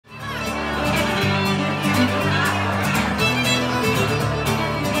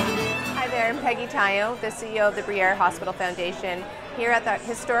Tayo, the CEO of the Bruyère Foundation, here at the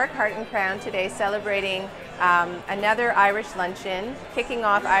historic Heart and Crown today, celebrating another Irish luncheon, kicking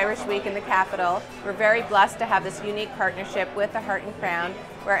off Irish Week in the capital. We're very blessed to have this unique partnership with the Heart and Crown,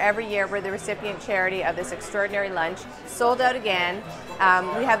 where every year we're the recipient charity of this extraordinary lunch, sold out again.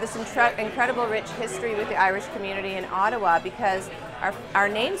 We have this incredible rich history with the Irish community in Ottawa because our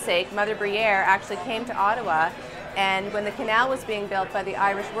namesake, Mother Bruyère, actually came to Ottawa, and when the canal was being built by the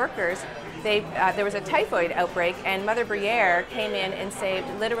Irish workers, there was a typhoid outbreak, and Mother Bruyère came in and saved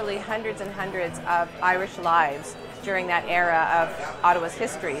literally hundreds and hundreds of Irish lives during that era of Ottawa's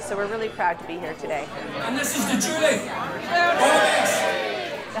history. So we're really proud to be here today. And this is the Julie.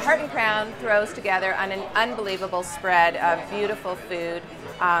 The Heart and Crown throws together an unbelievable spread of beautiful food,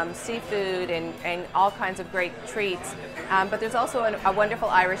 seafood and all kinds of great treats. But there's also a wonderful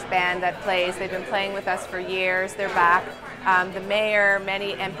Irish band that plays. They've been playing with us for years. They're back. The mayor,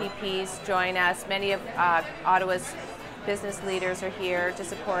 many MPPs join us. Many of Ottawa's business leaders are here to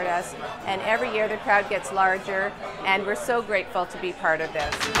support us. And every year the crowd gets larger, and we're so grateful to be part of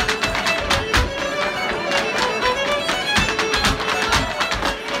this.